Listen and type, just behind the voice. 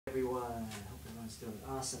Everyone's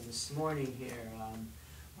doing awesome this morning here. I want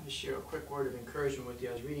to share a quick word of encouragement with you.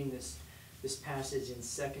 I was reading this passage in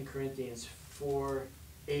 2 Corinthians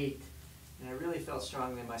 4:8, and I really felt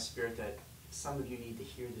strongly in my spirit that some of you need to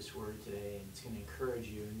hear this word today, and it's going to encourage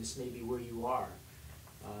you, and this may be where you are.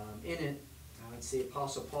 In it, I would say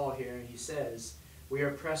Apostle Paul here, and he says, "We are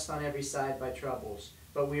pressed on every side by troubles,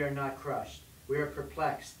 but we are not crushed. We are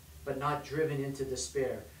perplexed, but not driven into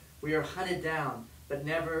despair. We are hunted down, but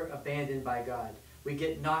never abandoned by God. We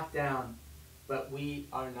get knocked down, but we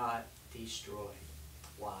are not destroyed."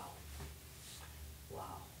 Wow.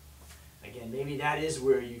 Wow. Again, maybe that is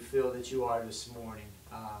where you feel that you are this morning.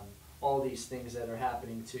 All these things that are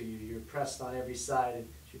happening to you. You're pressed on every side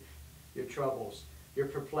of your troubles. You're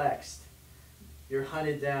perplexed. You're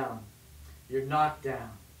hunted down. You're knocked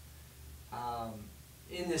down.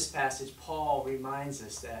 In this passage, Paul reminds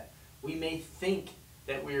us that we may think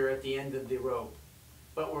that we're at the end of the rope,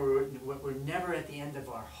 but we're never at the end of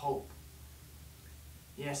our hope.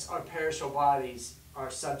 Yes, our perishable bodies are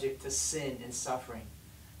subject to sin and suffering,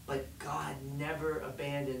 but God never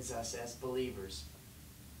abandons us as believers.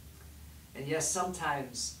 And yes,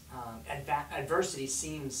 sometimes adversity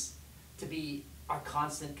seems to be our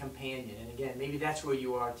constant companion. And again, maybe that's where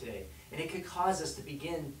you are today. And it could cause us to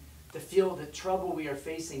begin to feel the trouble we are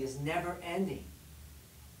facing is never ending.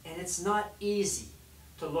 And it's not easy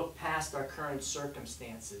to look past our current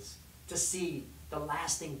circumstances, to see the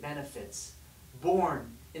lasting benefits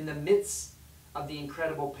born in the midst of the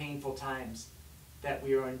incredible painful times that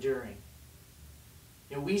we are enduring.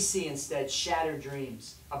 And we see instead shattered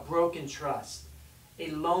dreams, a broken trust,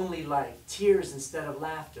 a lonely life, tears instead of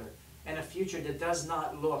laughter, and a future that does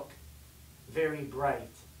not look very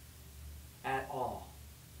bright at all.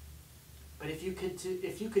 But if you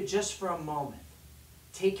could just for a moment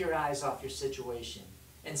take your eyes off your situation,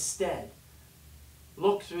 instead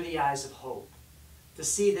look through the eyes of hope, to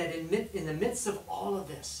see that in the midst of all of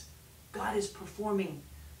this, God is performing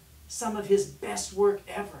some of His best work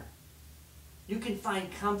ever. You can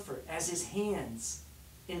find comfort as His hands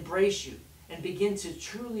embrace you and begin to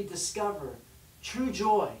truly discover true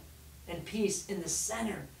joy and peace in the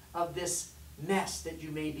center of this mess that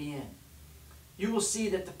you may be in. You will see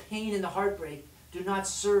that the pain and the heartbreak do not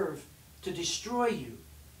serve to destroy you,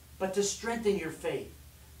 but to strengthen your faith,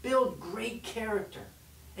 build great character,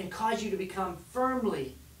 and cause you to become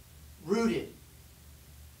firmly rooted.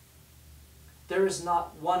 There is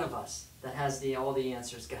not one of us that has all the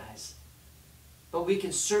answers, guys. But we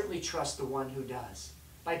can certainly trust the one who does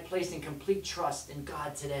by placing complete trust in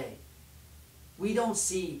God today. We don't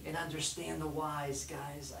see and understand the whys,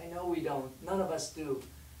 guys. I know we don't. None of us do.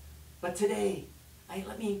 But today,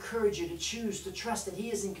 let me encourage you to choose to trust that He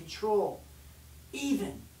is in control,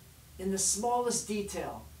 even in the smallest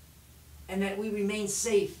detail, and that we remain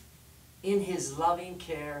safe in His loving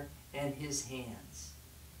care and His hands.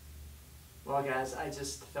 Well, guys, I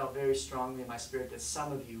just felt very strongly in my spirit that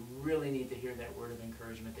some of you really need to hear that word of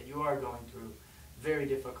encouragement, that you are going through a very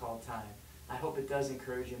difficult time. I hope it does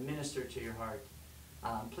encourage you, minister to your heart.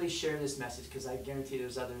 Please share this message, because I guarantee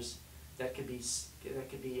there's others that could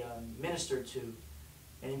be ministered to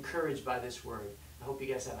and encouraged by this word. I hope you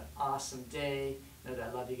guys have an awesome day. Know that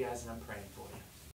I love you guys, and I'm praying for you.